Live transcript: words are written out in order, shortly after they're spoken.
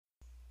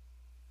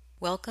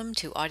Welcome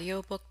to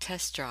Audiobook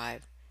Test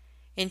Drive.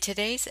 In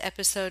today's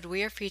episode,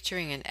 we are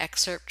featuring an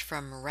excerpt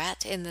from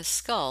Rat in the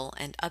Skull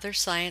and Other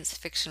Science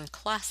Fiction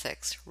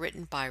Classics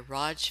written by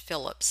Raj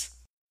Phillips.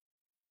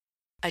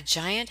 A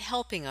giant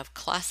helping of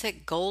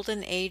classic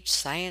Golden Age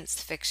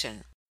science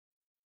fiction.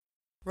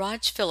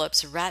 Raj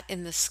Phillips' Rat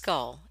in the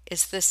Skull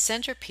is the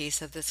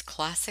centerpiece of this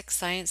classic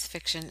science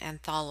fiction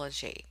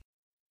anthology.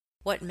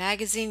 What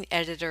magazine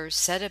editors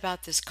said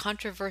about this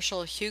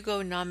controversial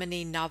Hugo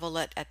nominee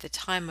novelette at the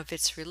time of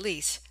its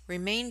release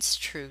remains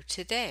true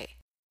today.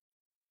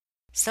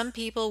 Some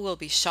people will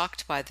be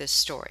shocked by this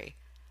story.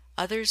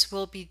 Others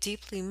will be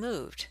deeply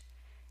moved.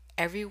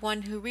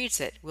 Everyone who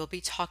reads it will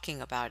be talking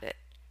about it.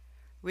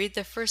 Read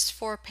the first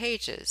 4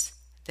 pages,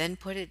 then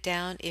put it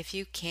down if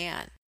you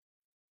can.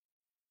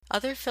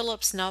 Other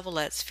Phillips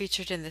novelettes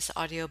featured in this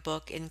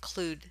audiobook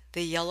include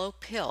The Yellow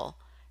Pill,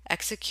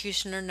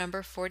 Executioner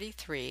Number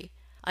 43,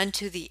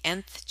 Unto the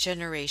Nth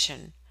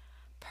Generation,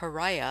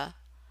 Pariah,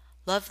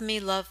 Love Me,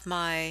 Love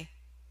My,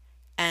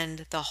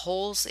 and The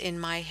Holes in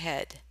My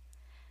Head.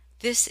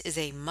 This is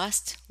a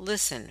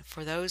must-listen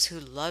for those who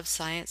love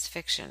science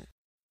fiction.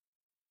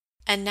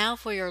 And now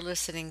for your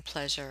listening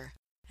pleasure,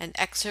 an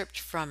excerpt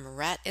from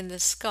Rat in the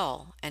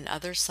Skull and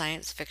Other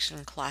Science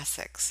Fiction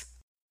Classics.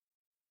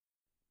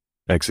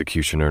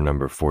 Executioner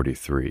Number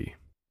 43.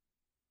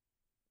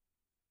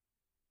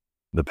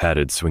 The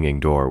padded swinging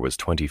door was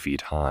 20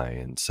 feet high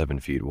and 7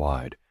 feet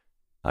wide.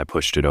 I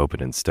pushed it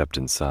open and stepped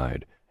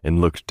inside,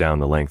 and looked down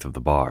the length of the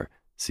bar,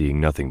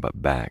 seeing nothing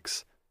but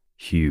backs.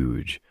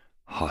 Huge,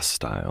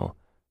 hostile,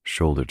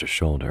 shoulder to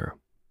shoulder.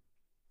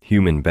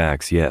 Human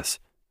backs, yes,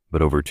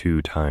 but over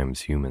 2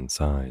 times human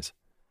size.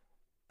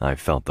 I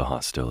felt the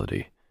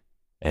hostility.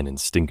 An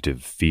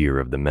instinctive fear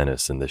of the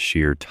menace and the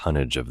sheer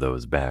tonnage of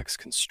those backs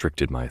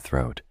constricted my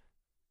throat.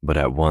 But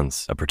at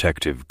once a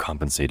protective,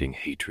 compensating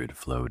hatred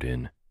flowed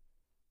in.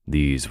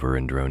 These were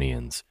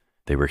Andronians.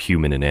 They were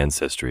human in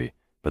ancestry,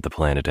 but the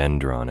planet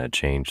Endron had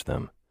changed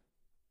them.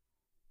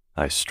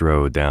 I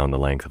strode down the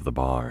length of the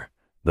bar,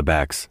 the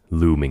backs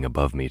looming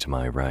above me to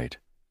my right,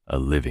 a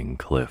living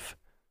cliff.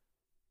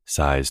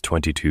 Size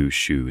 22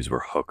 shoes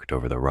were hooked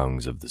over the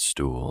rungs of the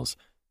stools.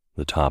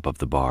 The top of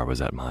the bar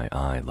was at my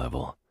eye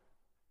level.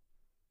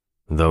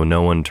 Though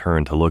no one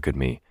turned to look at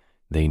me,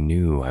 they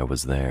knew I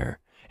was there,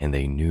 and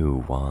they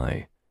knew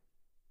why.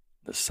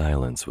 The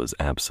silence was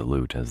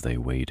absolute as they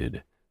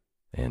waited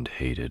and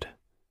hated.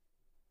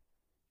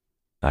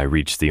 I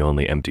reached the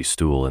only empty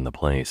stool in the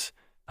place.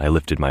 I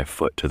lifted my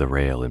foot to the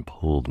rail and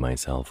pulled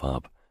myself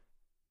up.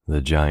 The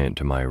giant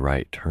to my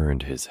right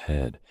turned his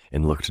head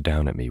and looked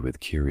down at me with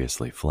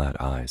curiously flat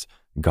eyes,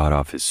 got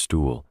off his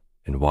stool,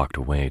 and walked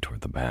away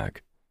toward the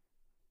back.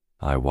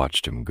 I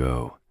watched him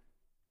go,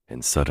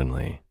 and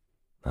suddenly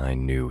I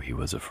knew he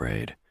was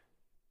afraid.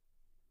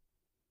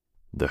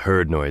 The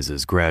herd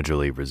noises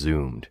gradually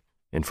resumed,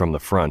 and from the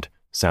front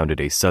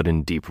sounded a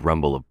sudden deep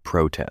rumble of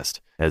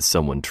protest as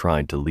someone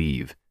tried to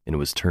leave and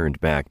was turned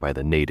back by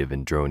the native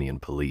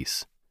Andronian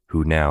police,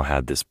 who now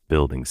had this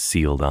building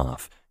sealed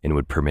off and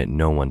would permit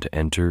no one to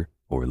enter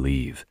or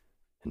leave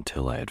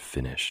until I had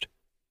finished.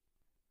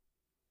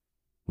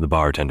 The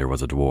bartender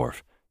was a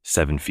dwarf,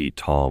 7 feet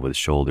tall with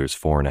shoulders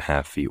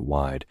 4.5 feet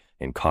wide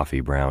and coffee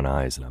brown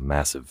eyes and a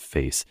massive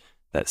face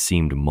that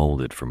seemed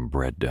molded from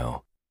bread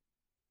dough.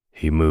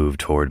 He moved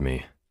toward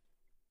me.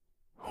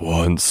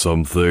 "Want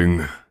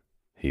something?"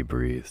 he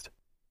breathed.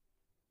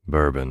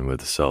 "Bourbon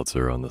with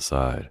seltzer on the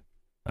side,"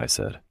 I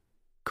said,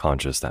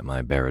 conscious that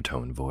my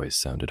baritone voice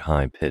sounded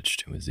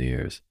high-pitched to his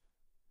ears.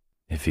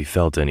 If he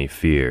felt any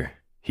fear,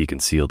 he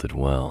concealed it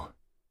well.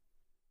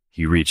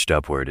 He reached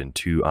upward and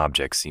 2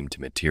 objects seemed to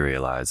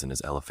materialize in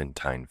his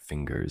elephantine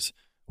fingers.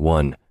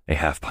 One, a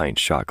half-pint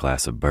shot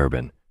glass of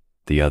bourbon.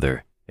 The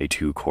other, a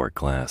 2-quart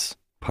glass,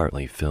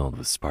 partly filled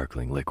with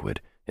sparkling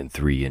liquid and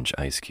 3-inch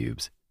ice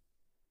cubes.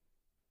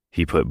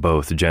 He put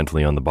both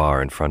gently on the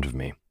bar in front of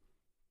me.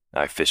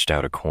 I fished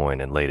out a coin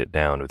and laid it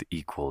down with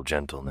equal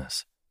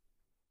gentleness.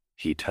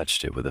 He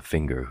touched it with a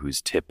finger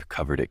whose tip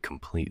covered it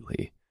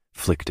completely,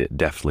 flicked it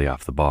deftly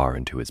off the bar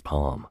into his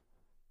palm.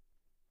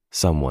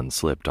 Someone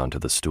slipped onto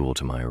the stool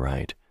to my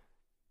right.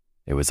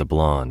 It was a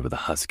blonde with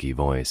a husky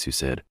voice who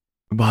said,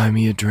 "Buy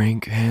me a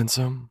drink,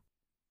 handsome."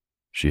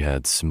 She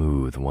had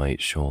smooth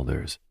white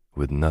shoulders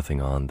with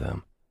nothing on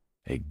them,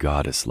 a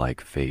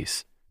goddess-like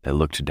face that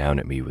looked down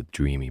at me with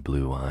dreamy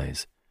blue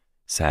eyes,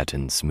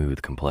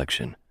 satin-smooth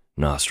complexion,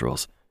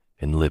 nostrils,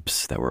 and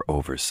lips that were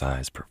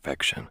oversized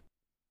perfection.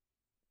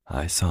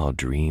 I saw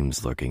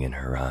dreams lurking in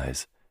her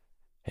eyes,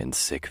 and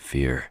sick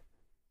fear.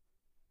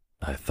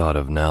 I thought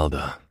of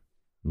Nalda,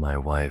 my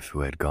wife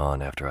who had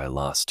gone after I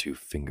lost 2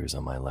 fingers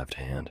on my left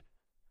hand.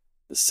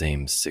 The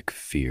same sick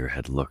fear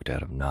had looked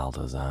out of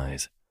Nalda's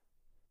eyes.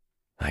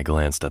 I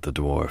glanced at the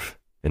dwarf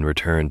and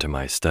returned to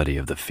my study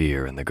of the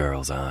fear in the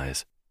girl's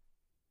eyes.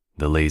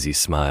 The lazy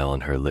smile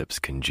on her lips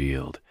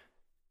congealed.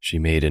 She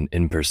made an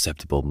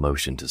imperceptible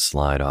motion to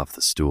slide off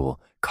the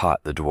stool,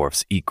 caught the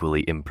dwarf's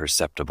equally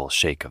imperceptible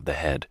shake of the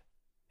head,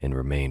 and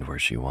remained where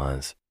she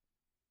was.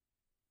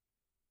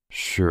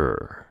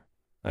 "Sure,"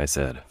 I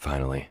said,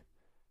 finally.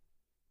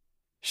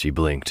 She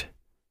blinked.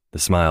 The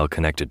smile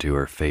connected to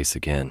her face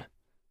again.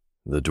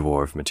 The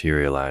dwarf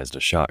materialized a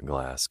shot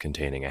glass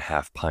containing a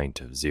half pint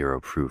of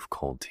zero-proof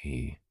cold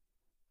tea.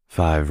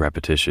 5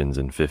 repetitions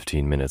and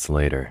 15 minutes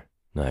later,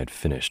 I'd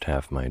finished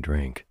half my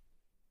drink.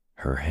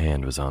 Her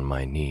hand was on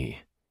my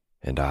knee,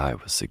 and I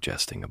was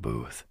suggesting a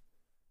booth.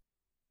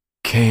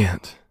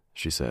 "Can't,"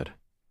 she said.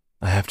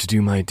 "I have to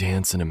do my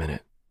dance in a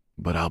minute,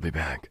 but I'll be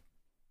back."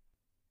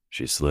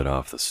 She slid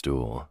off the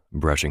stool,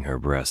 brushing her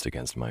breast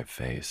against my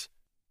face.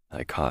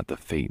 I caught the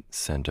faint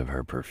scent of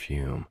her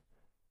perfume.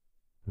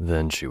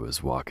 Then she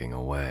was walking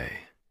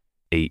away.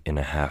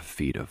 8.5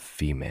 feet of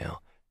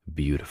female,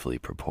 beautifully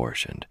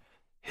proportioned,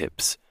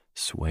 hips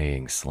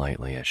swaying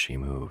slightly as she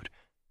moved,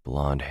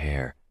 blonde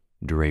hair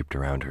draped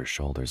around her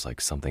shoulders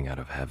like something out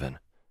of heaven,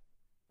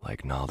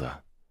 like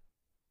Nalda.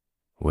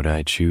 Would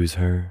I choose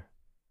her?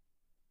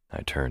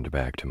 I turned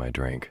back to my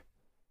drink.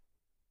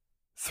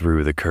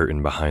 Through the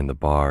curtain behind the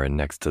bar and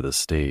next to the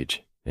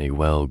stage, a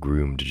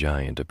well-groomed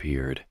giant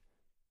appeared.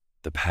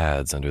 The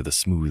pads under the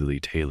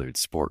smoothly tailored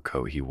sport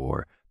coat he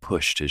wore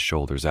pushed his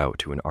shoulders out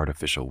to an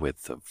artificial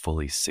width of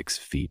fully 6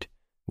 feet,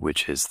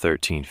 which his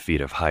 13 feet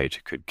of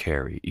height could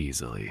carry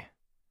easily.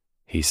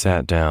 He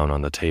sat down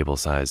on the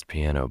table-sized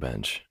piano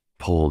bench,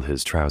 pulled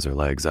his trouser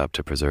legs up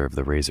to preserve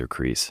the razor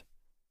crease.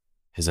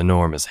 His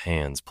enormous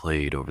hands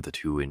played over the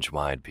 2-inch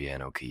wide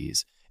piano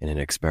keys in an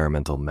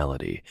experimental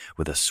melody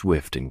with a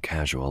swift and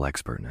casual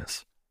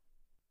expertness.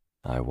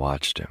 I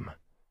watched him.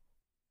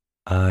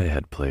 I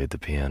had played the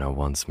piano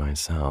once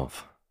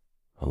myself,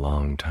 a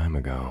long time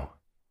ago.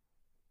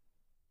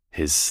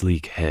 His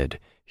sleek head,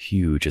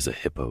 huge as a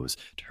hippo's,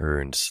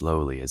 turned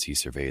slowly as he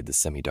surveyed the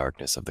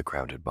semi-darkness of the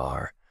crowded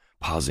bar,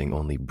 pausing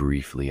only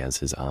briefly as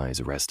his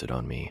eyes rested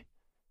on me.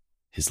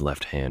 His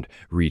left hand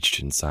reached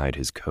inside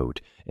his coat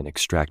and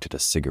extracted a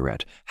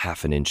cigarette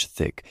 1/2 inch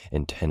thick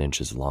and 10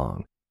 inches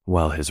long,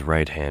 while his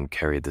right hand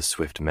carried the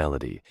swift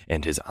melody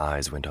and his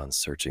eyes went on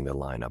searching the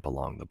lineup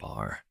along the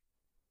bar.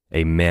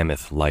 A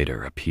mammoth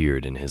lighter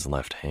appeared in his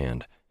left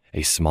hand.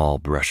 A small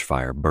brush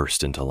fire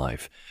burst into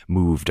life,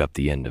 moved up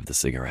the end of the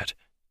cigarette.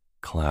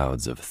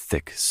 Clouds of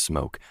thick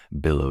smoke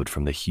billowed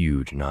from the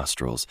huge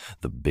nostrils,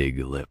 the big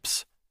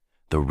lips.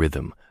 The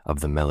rhythm of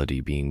the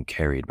melody being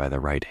carried by the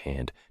right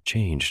hand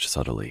changed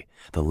subtly.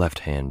 The left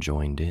hand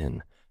joined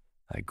in.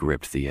 I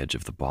gripped the edge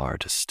of the bar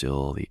to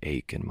still the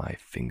ache in my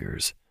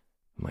fingers,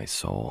 my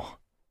soul.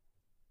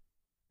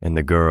 And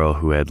the girl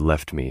who had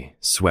left me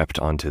swept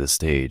onto the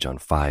stage on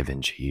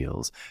 5-inch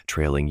heels,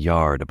 trailing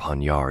yard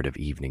upon yard of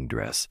evening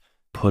dress,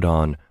 put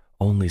on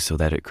only so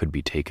that it could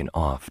be taken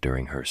off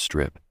during her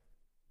strip.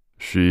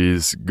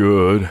 "She's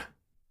good,"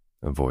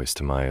 a voice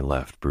to my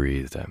left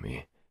breathed at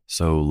me,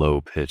 so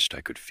low-pitched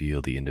I could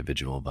feel the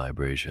individual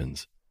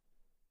vibrations.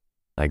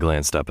 I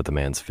glanced up at the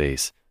man's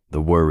face,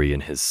 the worry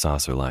in his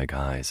saucer-like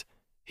eyes.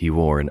 He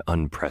wore an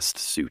unpressed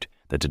suit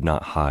that did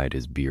not hide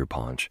his beer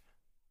paunch.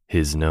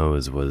 His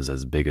nose was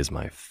as big as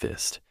my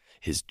fist.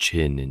 His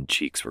chin and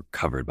cheeks were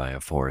covered by a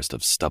forest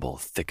of stubble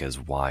thick as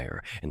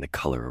wire and the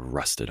color of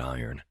rusted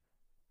iron.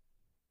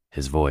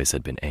 His voice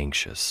had been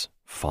anxious,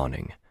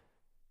 fawning.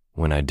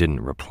 When I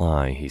didn't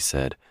reply, he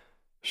said,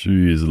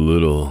 "She's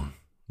little.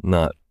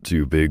 Not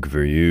too big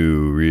for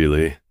you,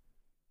 really."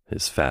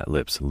 His fat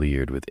lips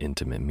leered with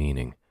intimate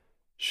meaning.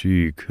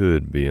 "She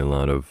could be a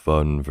lot of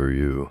fun for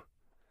you."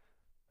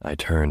 I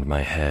turned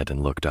my head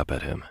and looked up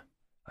at him.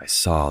 I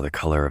saw the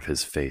color of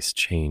his face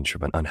change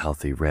from an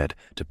unhealthy red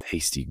to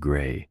pasty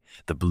gray,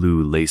 the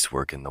blue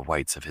lacework in the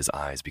whites of his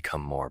eyes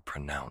become more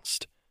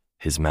pronounced.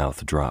 His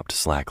mouth dropped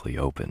slackly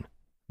open,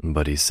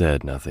 but he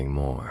said nothing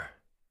more.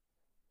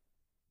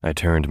 I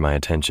turned my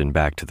attention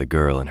back to the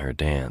girl in her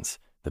dance,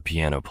 the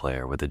piano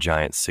player with a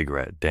giant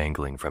cigarette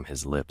dangling from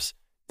his lips,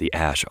 the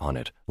ash on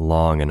it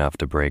long enough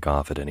to break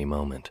off at any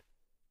moment.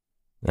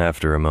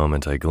 After a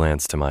moment, I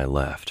glanced to my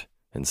left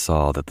and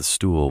saw that the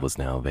stool was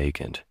now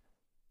vacant.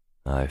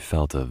 I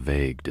felt a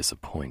vague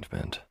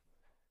disappointment.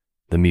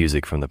 The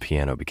music from the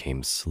piano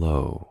became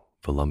slow,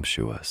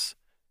 voluptuous.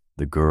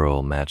 The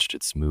girl matched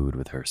its mood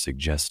with her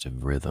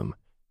suggestive rhythm,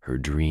 her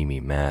dreamy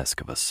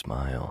mask of a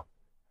smile.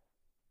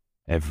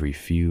 Every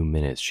few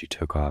minutes she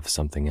took off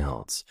something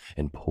else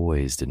and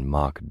poised in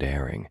mock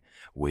daring,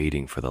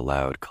 waiting for the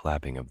loud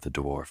clapping of the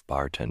dwarf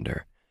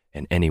bartender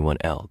and anyone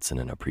else in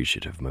an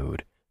appreciative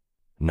mood.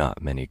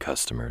 Not many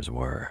customers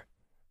were.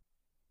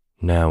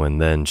 Now and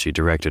then she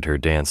directed her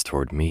dance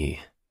toward me,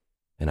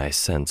 and I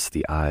sensed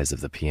the eyes of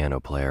the piano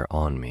player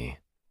on me,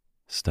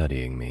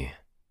 studying me.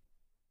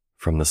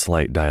 From the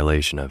slight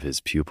dilation of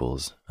his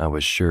pupils, I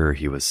was sure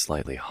he was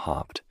slightly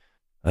hopped,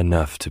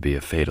 enough to be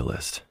a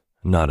fatalist,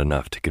 not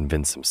enough to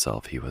convince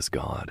himself he was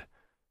God.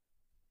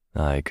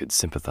 I could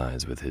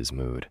sympathize with his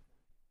mood.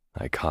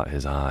 I caught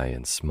his eye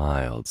and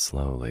smiled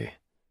slowly.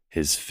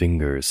 His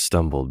fingers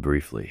stumbled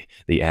briefly.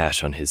 The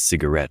ash on his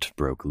cigarette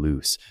broke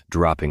loose,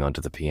 dropping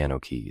onto the piano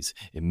keys,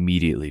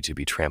 immediately to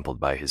be trampled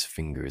by his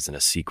fingers in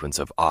a sequence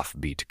of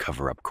offbeat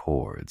cover-up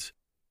chords.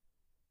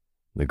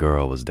 The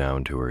girl was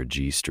down to her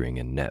G-string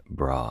and net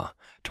bra,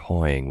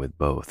 toying with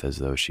both as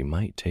though she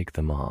might take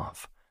them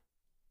off.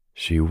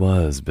 She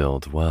was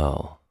built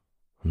well,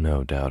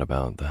 no doubt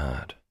about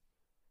that.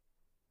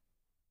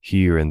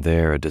 Here and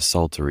there a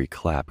desultory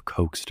clap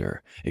coaxed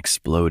her,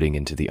 exploding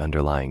into the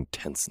underlying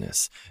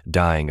tenseness,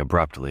 dying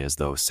abruptly as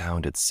though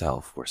sound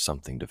itself were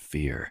something to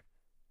fear.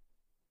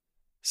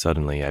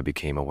 Suddenly I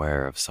became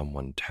aware of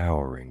someone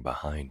towering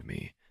behind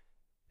me.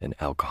 An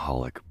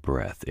alcoholic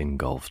breath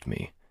engulfed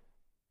me.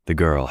 The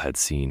girl had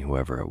seen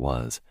whoever it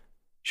was.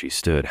 She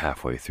stood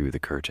halfway through the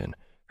curtain,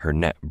 her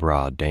net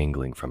bra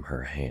dangling from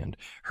her hand,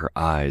 her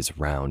eyes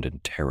round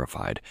and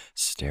terrified,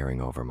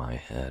 staring over my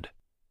head.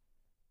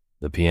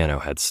 The piano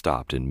had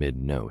stopped in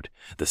mid-note,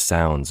 the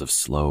sounds of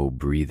slow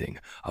breathing,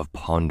 of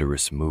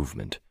ponderous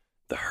movement,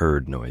 the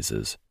herd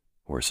noises,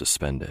 were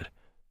suspended,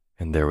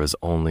 and there was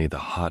only the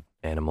hot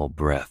animal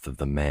breath of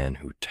the man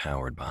who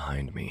towered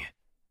behind me.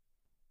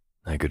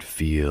 I could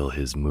feel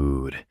his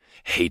mood,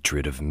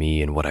 hatred of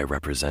me and what I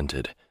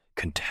represented,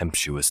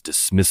 contemptuous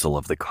dismissal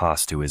of the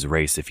cost to his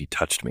race if he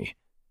touched me,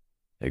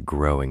 a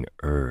growing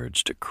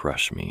urge to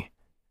crush me,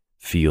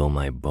 feel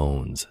my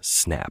bones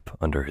snap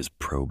under his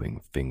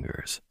probing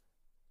fingers.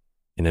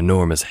 An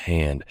enormous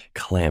hand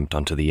clamped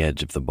onto the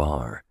edge of the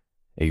bar,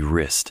 a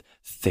wrist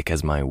thick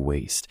as my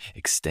waist,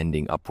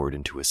 extending upward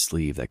into a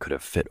sleeve that could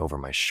have fit over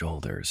my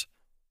shoulders.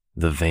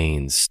 The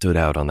veins stood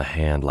out on the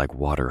hand like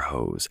water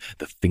hose,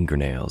 the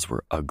fingernails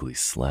were ugly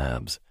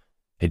slabs.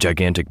 A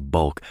gigantic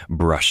bulk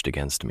brushed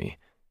against me.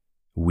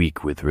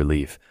 Weak with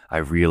relief, I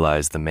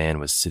realized the man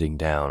was sitting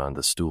down on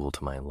the stool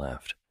to my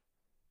left.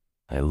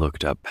 I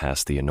looked up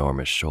past the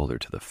enormous shoulder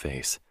to the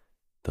face.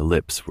 The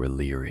lips were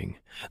leering,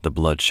 the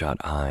bloodshot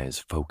eyes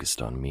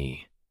focused on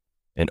me.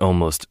 An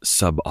almost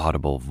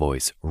sub-audible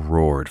voice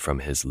roared from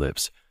his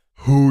lips.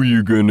 "Who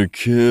you gonna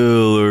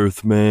kill,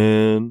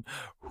 Earthman?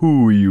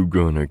 Who you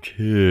gonna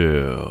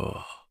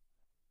kill?"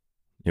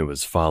 It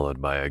was followed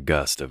by a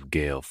gust of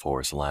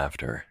gale-force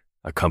laughter,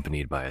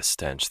 accompanied by a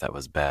stench that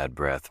was bad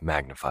breath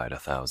magnified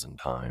 1,000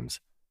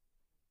 times.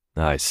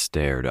 I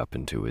stared up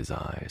into his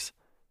eyes.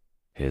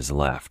 His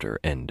laughter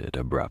ended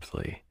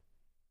abruptly.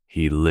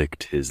 He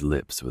licked his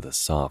lips with a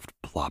soft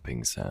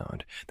plopping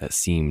sound that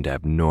seemed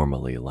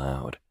abnormally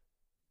loud.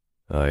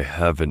 "I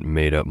haven't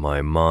made up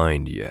my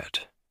mind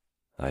yet,"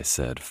 I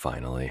said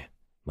finally,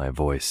 my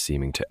voice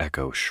seeming to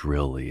echo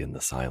shrilly in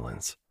the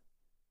silence.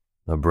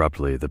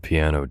 Abruptly, the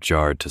piano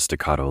jarred to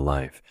staccato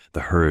life.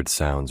 The herd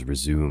sounds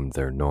resumed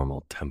their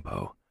normal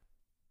tempo.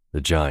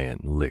 The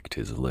giant licked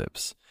his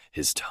lips,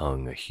 his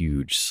tongue a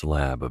huge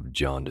slab of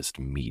jaundiced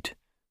meat.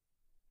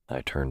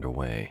 I turned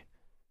away.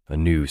 A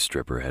new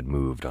stripper had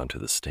moved onto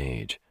the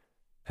stage,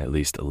 at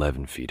least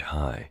 11 feet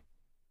high,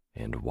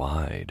 and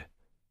wide.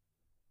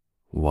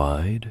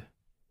 Wide?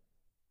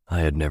 I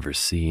had never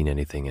seen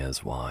anything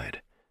as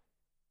wide.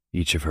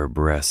 Each of her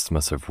breasts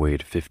must have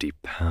weighed 50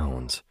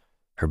 pounds.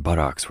 Her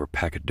buttocks were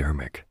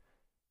pachydermic.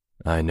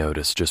 I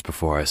noticed just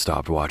before I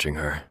stopped watching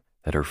her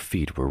that her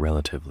feet were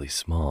relatively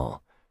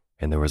small,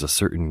 and there was a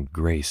certain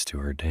grace to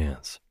her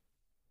dance.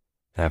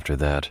 After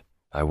that,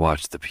 I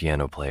watched the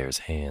piano player's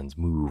hands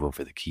move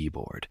over the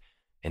keyboard,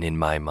 and in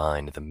my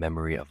mind the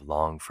memory of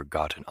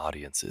long-forgotten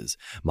audiences,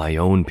 my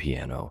own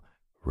piano,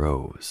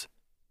 rose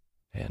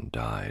and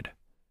died.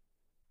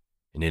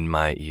 And in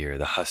my ear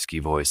the husky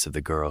voice of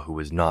the girl who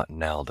was not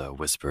Nalda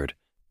whispered,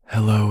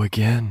 "Hello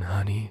again,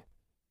 honey."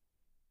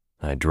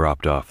 I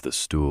dropped off the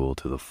stool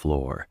to the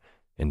floor,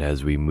 and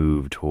as we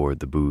moved toward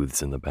the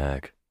booths in the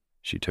back,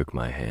 she took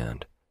my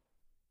hand.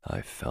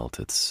 I felt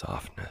its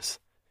softness,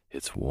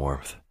 its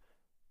warmth.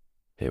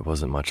 It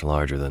wasn't much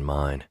larger than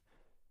mine.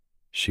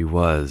 She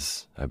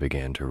was, I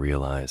began to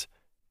realize,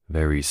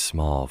 very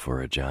small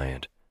for a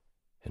giant,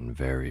 and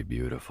very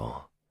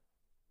beautiful.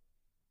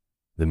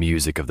 The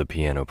music of the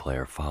piano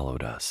player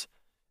followed us,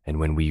 and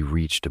when we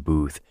reached a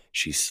booth,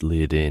 she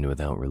slid in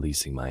without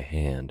releasing my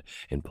hand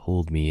and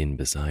pulled me in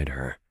beside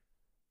her.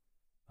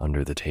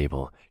 Under the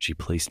table, she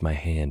placed my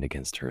hand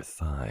against her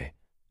thigh,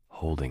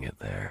 holding it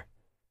there.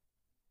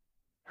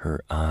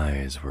 Her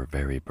eyes were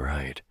very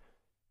bright.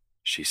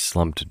 She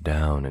slumped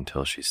down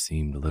until she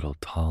seemed a little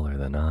taller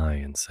than I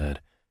and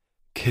said,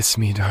 "Kiss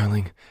me,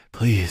 darling.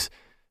 Please,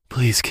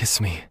 please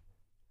kiss me."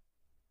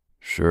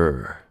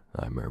 "Sure,"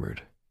 I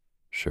murmured.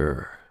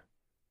 "Sure."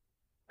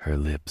 Her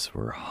lips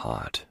were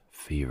hot,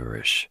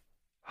 feverish,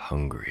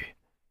 hungry.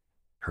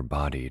 Her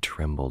body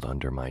trembled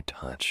under my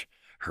touch.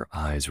 Her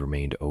eyes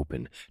remained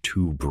open,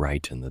 too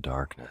bright in the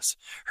darkness.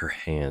 Her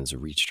hands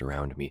reached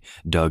around me,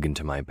 dug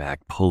into my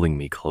back, pulling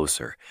me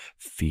closer.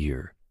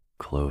 Fear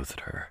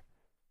clothed her.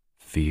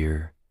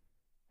 Fear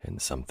and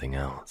something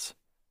else.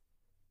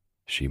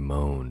 She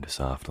moaned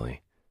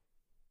softly.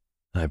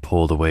 I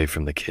pulled away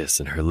from the kiss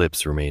and her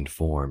lips remained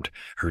formed,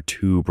 her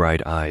two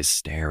bright eyes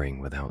staring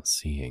without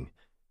seeing.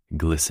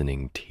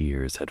 Glistening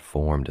tears had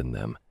formed in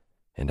them,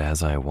 and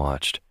as I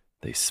watched,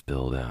 they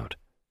spilled out,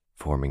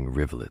 forming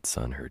rivulets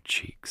on her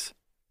cheeks.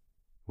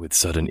 With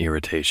sudden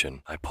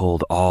irritation, I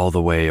pulled all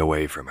the way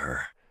away from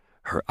her.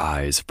 Her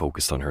eyes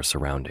focused on her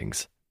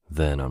surroundings,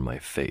 then on my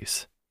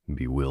face,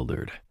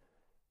 bewildered.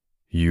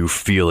 "You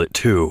feel it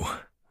too,"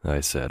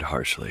 I said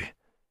harshly.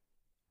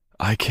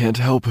 "I can't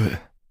help it,"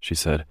 she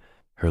said.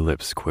 Her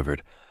lips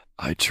quivered.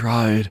 "I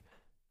tried."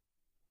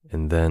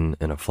 And then,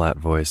 in a flat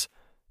voice,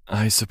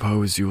 "I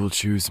suppose you will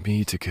choose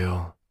me to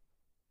kill."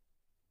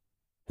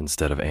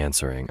 Instead of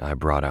answering, I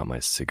brought out my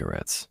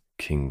cigarettes,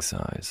 king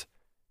size.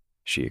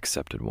 She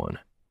accepted one.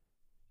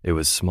 It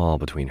was small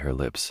between her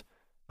lips,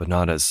 but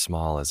not as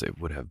small as it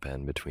would have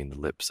been between the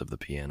lips of the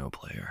piano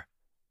player.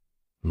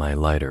 My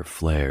lighter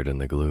flared in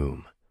the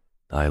gloom.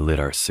 I lit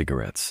our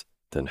cigarettes,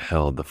 then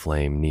held the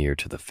flame near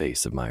to the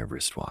face of my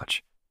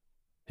wristwatch.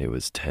 It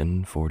was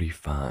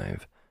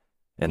 10:45,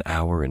 an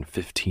hour and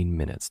 15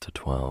 minutes to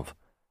 12.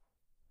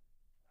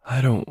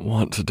 "I don't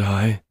want to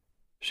die,"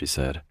 she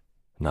said,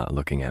 not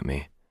looking at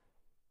me.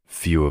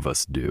 "Few of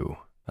us do,"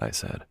 I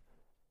said.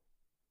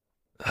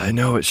 "I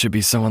know it should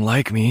be someone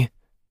like me,"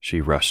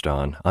 she rushed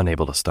on,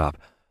 unable to stop.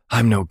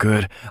 "I'm no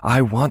good.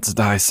 I want to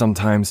die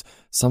sometimes.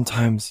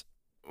 Sometimes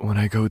when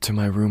I go to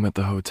my room at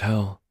the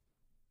hotel,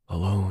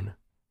 alone.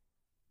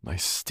 My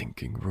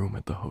stinking room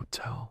at the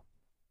hotel."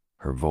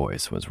 Her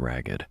voice was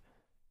ragged.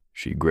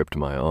 She gripped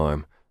my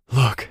arm.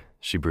 "Look,"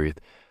 she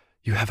breathed.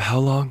 "You have how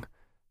long?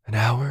 An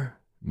hour?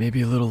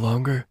 Maybe a little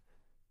longer?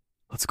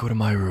 Let's go to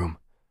my room.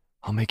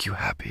 I'll make you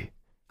happy.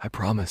 I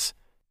promise.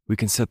 We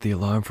can set the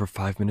alarm for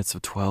 5 minutes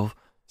of 12,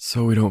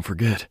 so we don't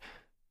forget.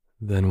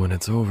 Then when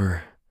it's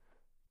over..."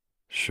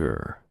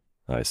 "Sure,"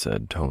 I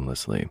said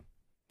tonelessly.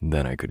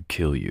 "Then I could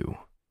kill you."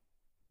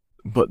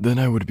 "But then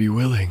I would be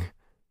willing."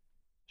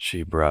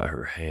 She brought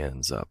her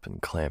hands up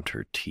and clamped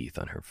her teeth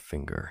on her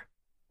finger,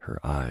 her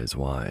eyes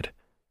wide.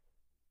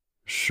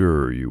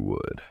 "Sure you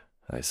would,"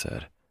 I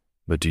said.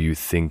 "But do you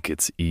think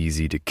it's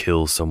easy to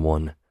kill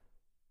someone?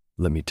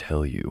 Let me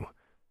tell you,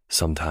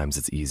 sometimes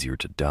it's easier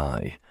to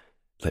die.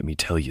 Let me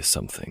tell you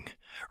something.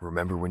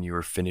 Remember when you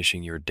were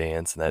finishing your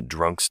dance and that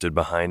drunk stood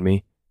behind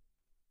me?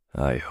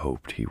 I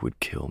hoped he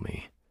would kill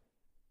me."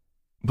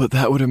 "But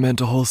that would have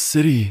meant a whole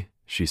city,"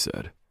 she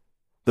said.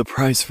 "The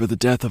price for the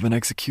death of an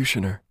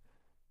executioner."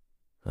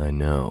 "I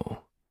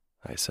know,"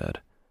 I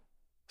said.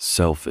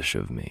 "Selfish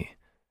of me.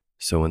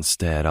 So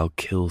instead, I'll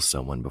kill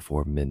someone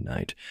before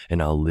midnight,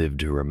 and I'll live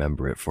to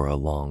remember it for a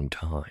long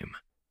time."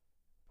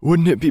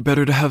 "Wouldn't it be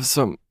better to have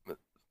some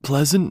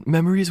pleasant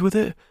memories with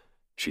it?"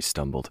 She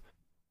stumbled.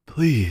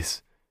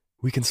 "Please,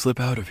 we can slip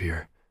out of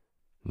here."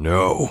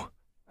 "No,"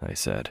 I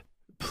said.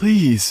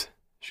 "Please."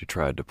 She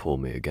tried to pull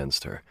me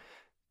against her.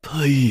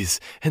 "Please,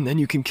 and then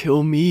you can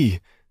kill me."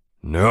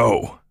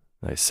 "No,"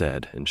 I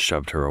said, and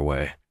shoved her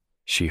away.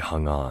 She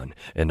hung on,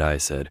 and I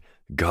said,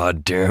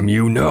 "God damn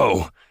you,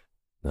 no!"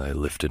 I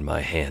lifted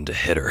my hand to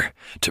hit her,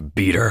 to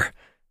beat her,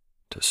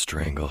 to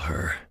strangle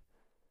her.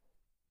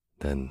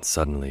 Then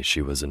suddenly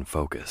she was in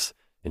focus,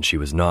 and she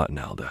was not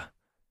Nalda.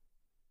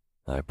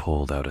 I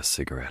pulled out a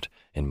cigarette,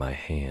 and my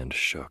hand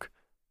shook.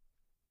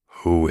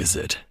 "Who is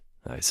it?"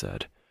 I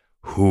said.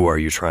 "Who are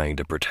you trying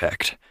to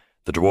protect?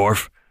 The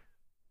dwarf?"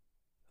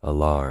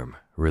 Alarm,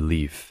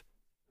 relief,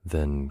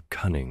 then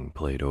cunning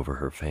played over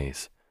her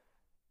face.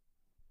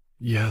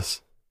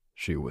 "Yes,"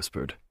 she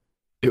whispered.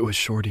 "It was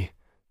Shorty.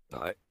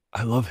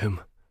 I love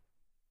him."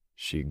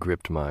 She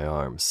gripped my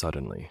arm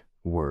suddenly,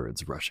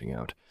 words rushing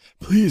out.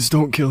 "Please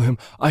don't kill him.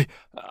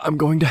 I'm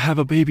going to have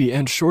a baby,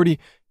 and Shorty,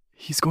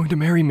 he's going to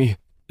marry me."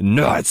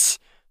 "Nuts!"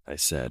 I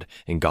said,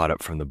 and got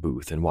up from the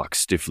booth and walked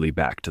stiffly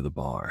back to the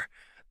bar.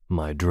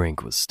 My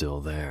drink was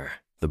still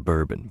there. The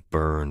bourbon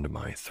burned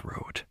my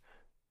throat.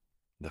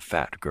 The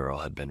fat girl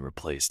had been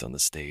replaced on the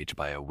stage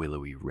by a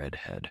willowy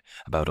redhead,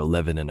 about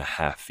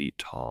 11.5 feet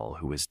tall,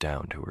 who was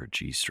down to her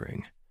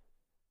G-string.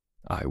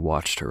 I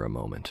watched her a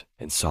moment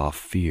and saw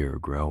fear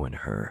grow in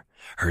her,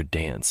 her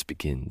dance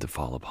begin to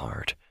fall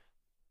apart.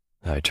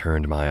 I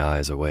turned my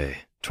eyes away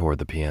toward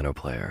the piano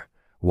player,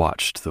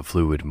 watched the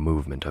fluid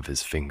movement of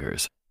his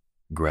fingers.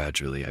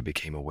 Gradually, I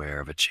became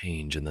aware of a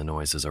change in the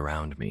noises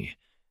around me.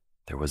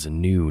 There was a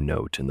new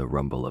note in the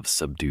rumble of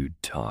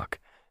subdued talk.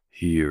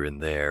 Here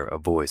and there, a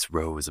voice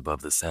rose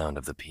above the sound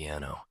of the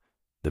piano.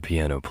 The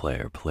piano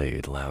player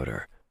played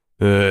louder.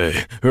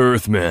 "Hey,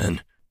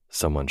 Earthman!"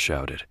 someone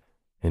shouted,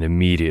 and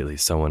immediately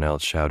someone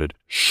else shouted,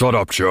 "Shut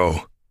up,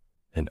 Joe!"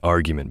 An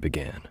argument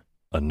began.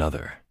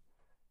 Another.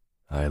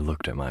 I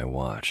looked at my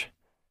watch.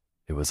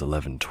 It was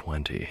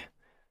 11:20.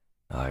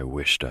 I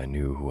wished I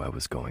knew who I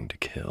was going to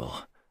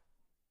kill.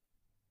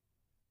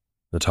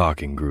 The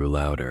talking grew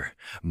louder.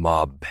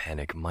 Mob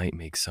panic might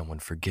make someone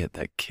forget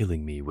that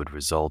killing me would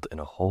result in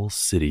a whole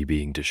city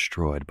being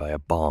destroyed by a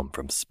bomb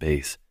from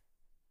space.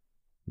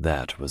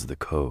 That was the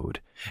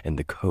code, and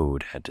the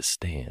code had to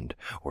stand,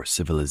 or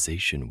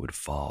civilization would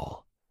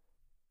fall.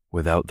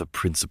 Without the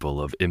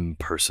principle of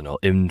impersonal,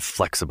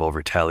 inflexible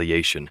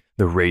retaliation,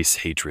 the race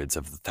hatreds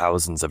of the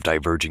thousands of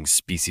diverging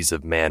species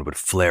of man would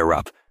flare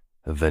up,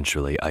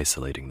 eventually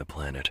isolating the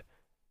planet.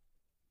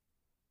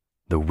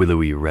 The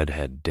willowy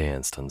redhead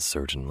danced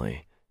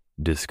uncertainly,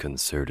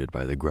 disconcerted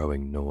by the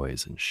growing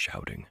noise and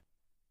shouting.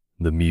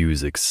 The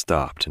music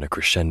stopped in a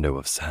crescendo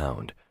of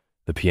sound.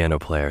 The piano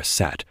player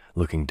sat,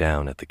 looking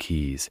down at the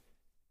keys.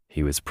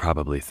 He was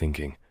probably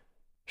thinking,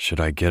 should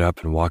I get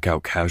up and walk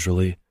out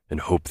casually and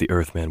hope the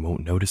Earthman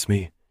won't notice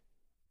me?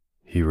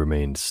 He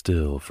remained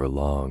still for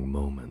long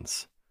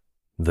moments.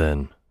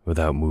 Then,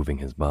 without moving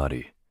his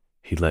body,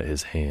 he let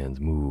his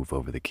hands move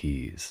over the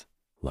keys,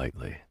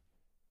 lightly.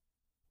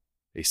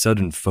 A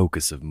sudden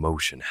focus of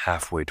motion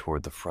halfway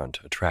toward the front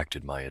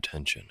attracted my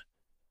attention.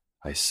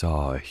 I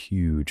saw a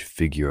huge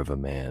figure of a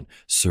man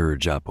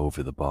surge up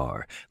over the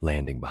bar,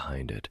 landing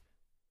behind it.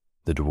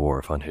 The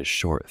dwarf on his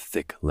short,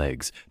 thick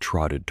legs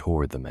trotted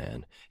toward the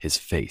man, his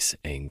face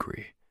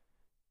angry.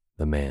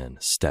 The man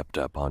stepped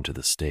up onto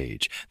the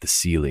stage, the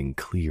ceiling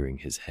clearing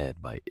his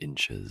head by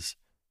inches.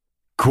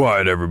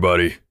 "Quiet,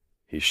 everybody,"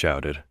 he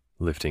shouted,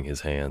 lifting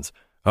his hands.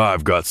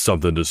 "I've got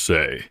something to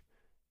say."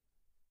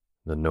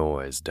 The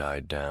noise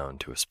died down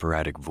to a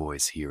sporadic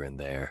voice here and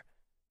there.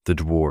 The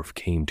dwarf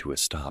came to a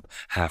stop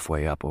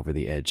halfway up over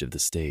the edge of the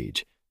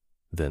stage,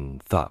 then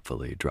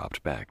thoughtfully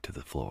dropped back to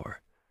the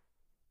floor.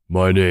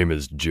 "My name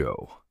is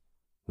Joe,"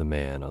 the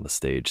man on the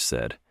stage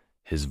said,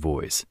 his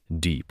voice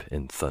deep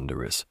and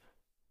thunderous.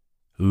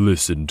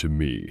 "Listen to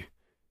me.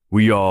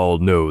 We all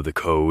know the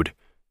code.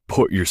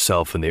 Put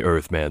yourself in the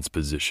Earthman's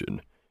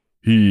position.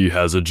 He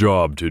has a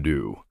job to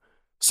do.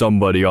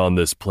 Somebody on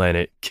this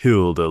planet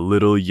killed a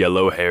little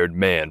yellow-haired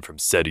man from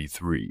SETI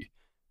 3.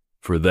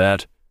 For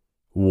that,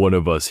 one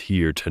of us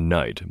here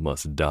tonight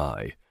must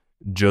die,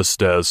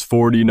 just as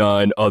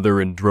 49 other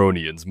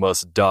Andronians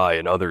must die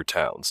in other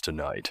towns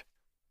tonight.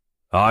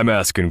 I'm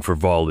asking for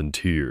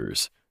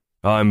volunteers.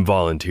 I'm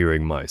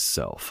volunteering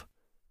myself.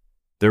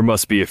 There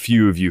must be a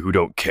few of you who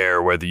don't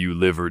care whether you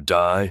live or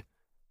die.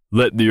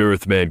 Let the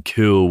Earthman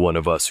kill one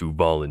of us who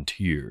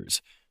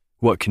volunteers.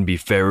 What can be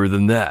fairer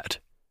than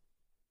that?"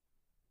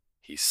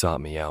 He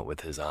sought me out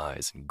with his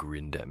eyes and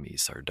grinned at me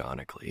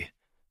sardonically.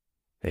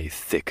 A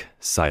thick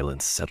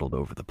silence settled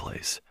over the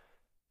place.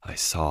 I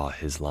saw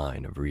his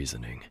line of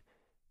reasoning.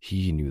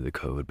 He knew the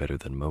code better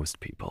than most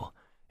people,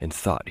 and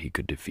thought he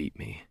could defeat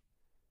me.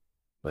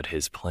 But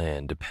his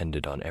plan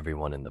depended on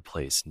everyone in the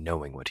place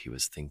knowing what he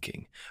was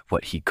thinking,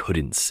 what he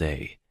couldn't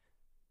say.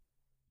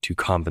 To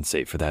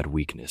compensate for that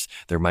weakness,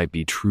 there might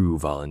be true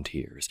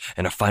volunteers,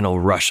 and a final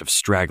rush of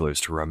stragglers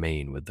to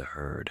remain with the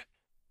herd.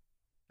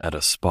 At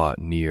a spot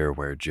near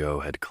where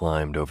Joe had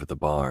climbed over the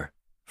bar,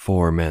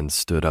 4 men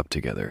stood up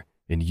together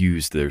and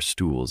used their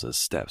stools as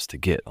steps to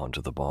get onto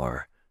the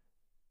bar.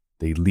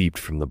 They leaped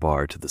from the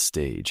bar to the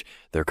stage,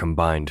 their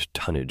combined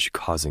tonnage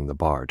causing the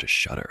bar to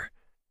shudder.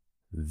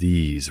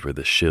 These were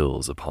the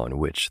shills upon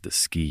which the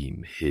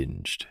scheme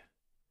hinged.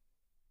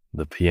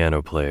 The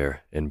piano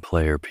player, in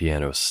player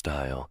piano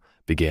style,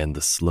 began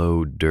the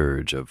slow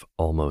dirge of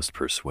Almost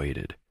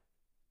Persuaded.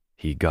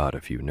 He got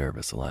a few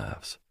nervous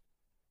laughs.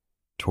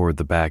 Toward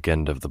the back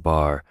end of the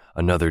bar,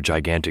 another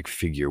gigantic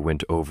figure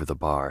went over the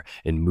bar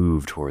and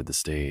moved toward the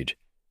stage.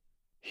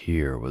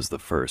 Here was the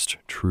first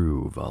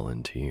true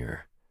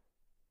volunteer.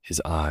 His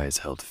eyes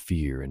held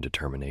fear and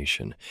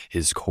determination.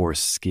 His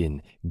coarse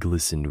skin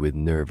glistened with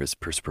nervous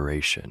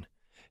perspiration.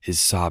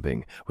 His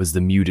sobbing was the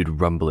muted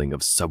rumbling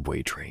of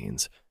subway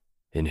trains.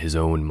 In his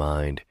own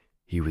mind,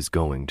 he was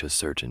going to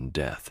certain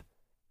death.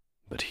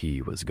 But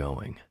he was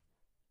going.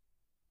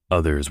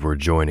 Others were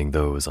joining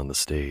those on the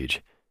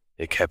stage.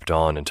 It kept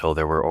on until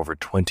there were over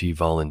 20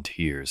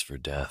 volunteers for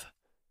death.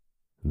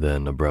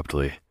 Then,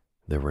 abruptly,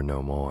 there were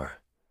no more.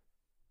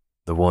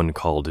 The one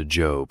called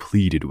Joe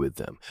pleaded with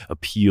them,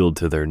 appealed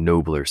to their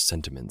nobler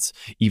sentiments,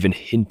 even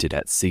hinted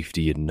at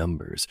safety in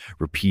numbers,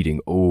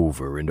 repeating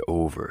over and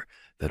over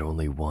that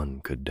only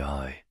one could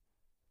die.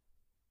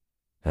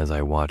 As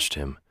I watched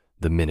him,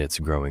 the minutes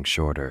growing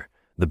shorter,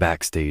 the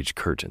backstage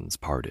curtains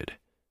parted.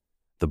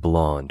 The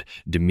blonde,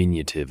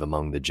 diminutive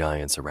among the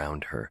giants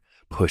around her,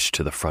 pushed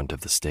to the front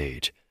of the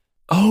stage.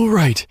 "All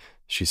right,"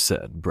 she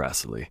said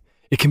brassily.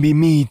 "It can be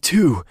me,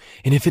 too,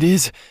 and if it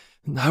is,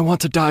 I want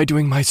to die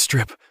doing my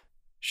strip."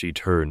 She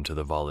turned to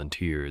the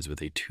volunteers with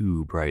a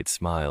too bright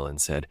smile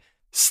and said,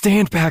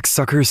 "Stand back,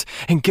 suckers,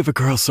 and give a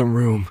girl some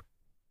room."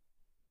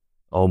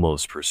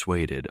 Almost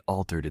Persuaded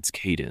altered its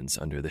cadence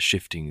under the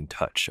shifting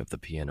touch of the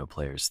piano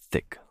player's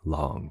thick,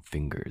 long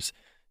fingers,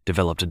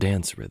 developed a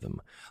dance rhythm,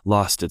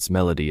 lost its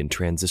melody in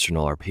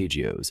transitional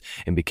arpeggios,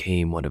 and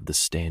became one of the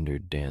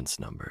standard dance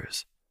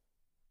numbers.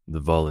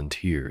 The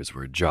volunteers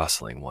were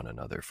jostling one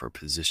another for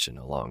position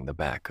along the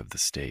back of the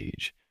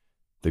stage.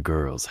 The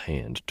girl's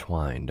hand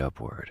twined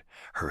upward,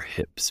 her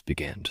hips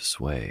began to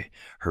sway,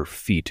 her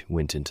feet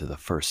went into the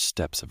first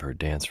steps of her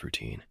dance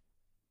routine.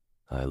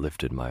 I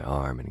lifted my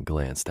arm and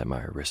glanced at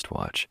my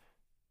wristwatch.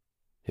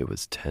 It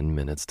was 10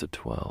 minutes to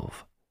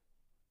 12.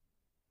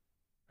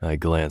 I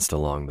glanced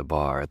along the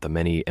bar at the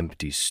many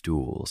empty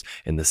stools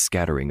and the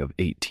scattering of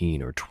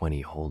 18 or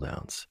 20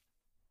 holdouts.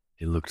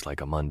 It looked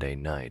like a Monday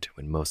night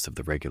when most of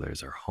the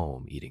regulars are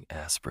home eating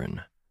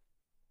aspirin.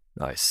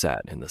 I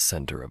sat in the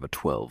center of a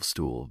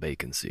 12-stool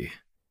vacancy.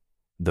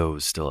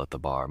 Those still at the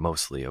bar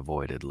mostly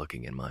avoided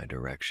looking in my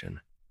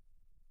direction.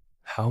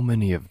 How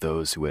many of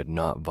those who had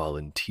not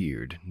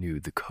volunteered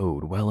knew the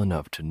code well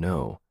enough to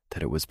know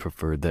that it was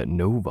preferred that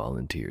no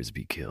volunteers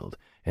be killed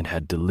and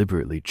had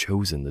deliberately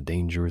chosen the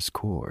dangerous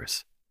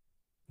course.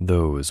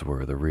 Those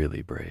were the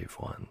really brave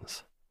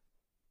ones.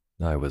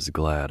 I was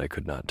glad I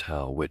could not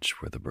tell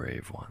which were the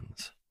brave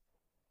ones.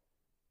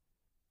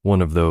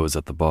 One of those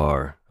at the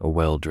bar, a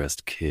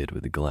well-dressed kid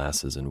with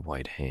glasses and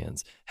white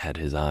hands, had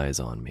his eyes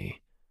on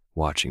me,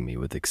 watching me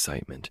with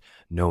excitement,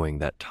 knowing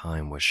that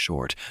time was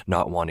short,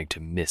 not wanting to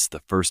miss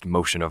the first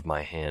motion of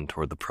my hand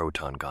toward the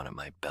proton gun at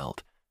my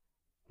belt,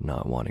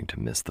 not wanting to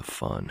miss the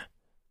fun.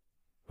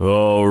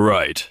 "All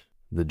right,"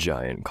 the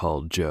giant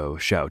called Joe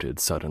shouted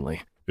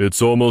suddenly.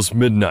 "It's almost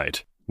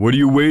midnight. What are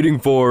you waiting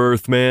for,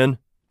 Earthman?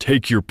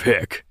 Take your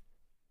pick."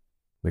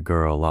 The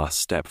girl lost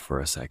step for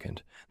a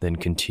second, then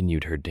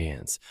continued her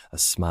dance, a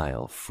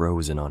smile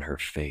frozen on her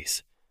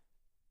face.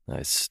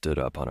 I stood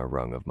up on a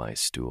rung of my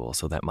stool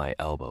so that my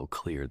elbow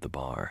cleared the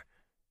bar.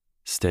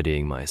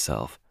 Steadying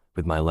myself,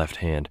 with my left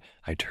hand,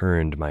 I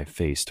turned my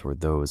face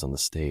toward those on the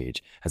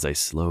stage as I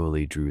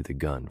slowly drew the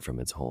gun from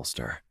its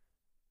holster.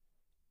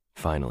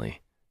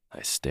 Finally,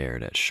 I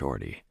stared at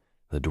Shorty,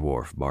 the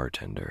dwarf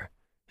bartender,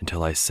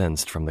 until I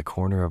sensed from the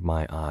corner of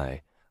my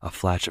eye a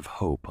flash of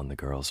hope on the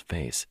girl's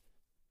face.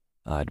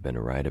 I'd been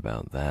right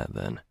about that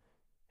then.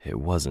 It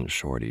wasn't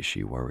Shorty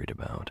she worried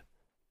about.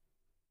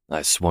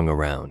 I swung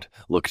around,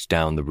 looked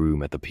down the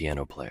room at the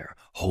piano player,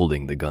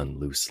 holding the gun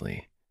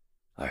loosely.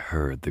 I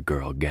heard the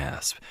girl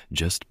gasp,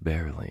 just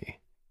barely.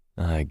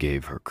 I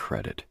gave her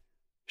credit.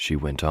 She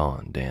went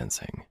on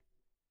dancing.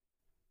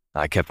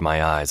 I kept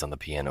my eyes on the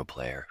piano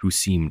player, who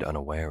seemed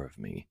unaware of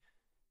me.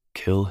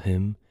 Kill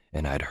him,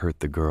 and I'd hurt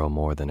the girl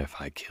more than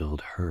if I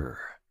killed her.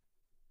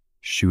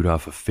 Shoot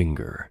off a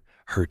finger,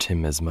 hurt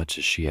him as much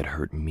as she had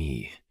hurt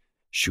me.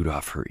 Shoot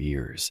off her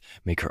ears,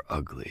 make her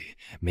ugly,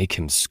 make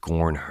him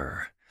scorn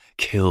her.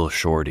 Kill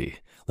Shorty,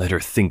 let her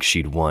think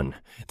she'd won,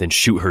 then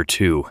shoot her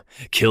too.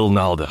 Kill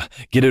Nalda,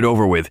 get it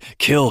over with,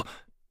 kill...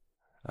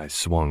 I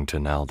swung to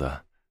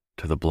Nalda,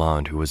 to the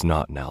blonde who was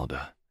not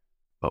Nalda,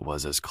 but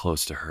was as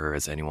close to her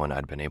as anyone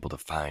I'd been able to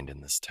find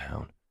in this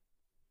town.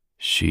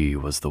 She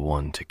was the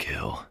one to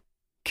kill.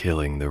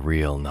 Killing the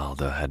real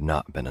Nalda had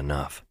not been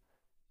enough.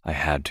 I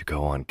had to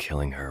go on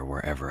killing her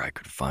wherever I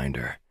could find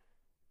her.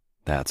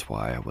 That's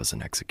why I was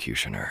an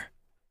executioner.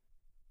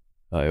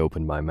 I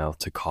opened my mouth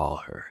to call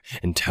her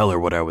and tell her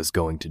what I was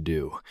going to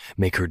do,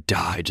 make her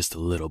die just a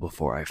little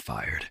before I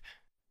fired.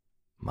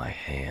 My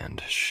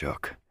hand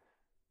shook.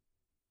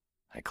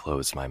 I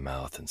closed my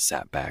mouth and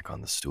sat back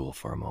on the stool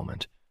for a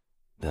moment.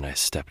 Then I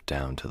stepped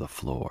down to the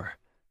floor,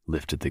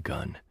 lifted the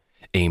gun,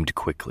 aimed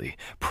quickly,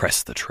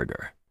 pressed the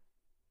trigger.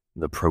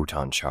 The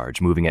proton charge,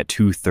 moving at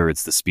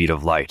 2/3 the speed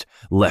of light,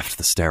 left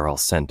the sterile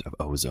scent of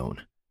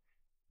ozone.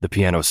 The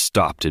piano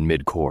stopped in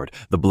mid-chord.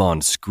 The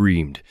blonde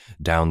screamed.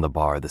 Down the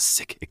bar, the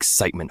sick,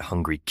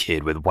 excitement-hungry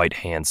kid with white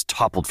hands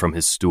toppled from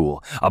his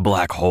stool, a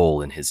black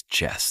hole in his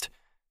chest.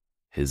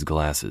 His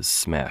glasses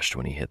smashed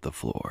when he hit the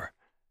floor.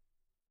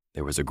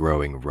 There was a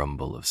growing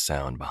rumble of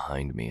sound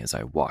behind me as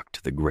I walked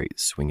to the great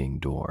swinging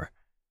door.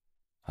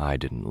 I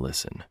didn't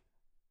listen.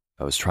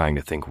 I was trying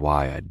to think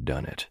why I'd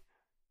done it.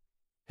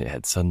 It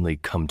had suddenly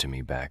come to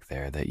me back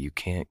there that you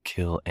can't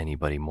kill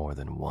anybody more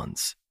than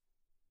once.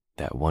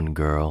 That one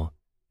girl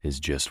is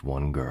just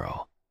one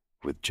girl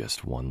with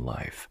just one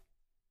life.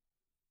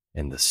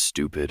 And the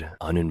stupid,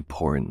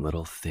 unimportant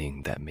little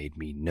thing that made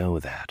me know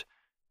that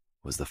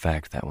was the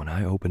fact that when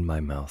I opened my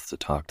mouth to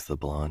talk to the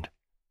blonde,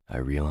 I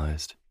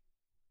realized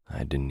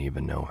I didn't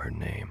even know her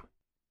name.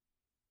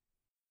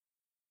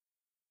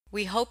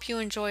 We hope you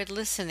enjoyed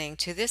listening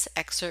to this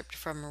excerpt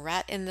from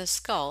Rat in the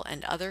Skull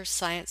and Other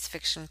Science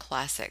Fiction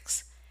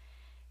Classics.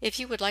 If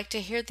you would like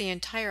to hear the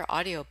entire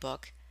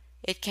audiobook,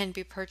 it can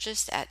be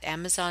purchased at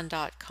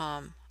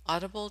Amazon.com,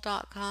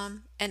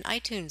 Audible.com, and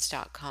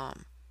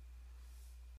iTunes.com.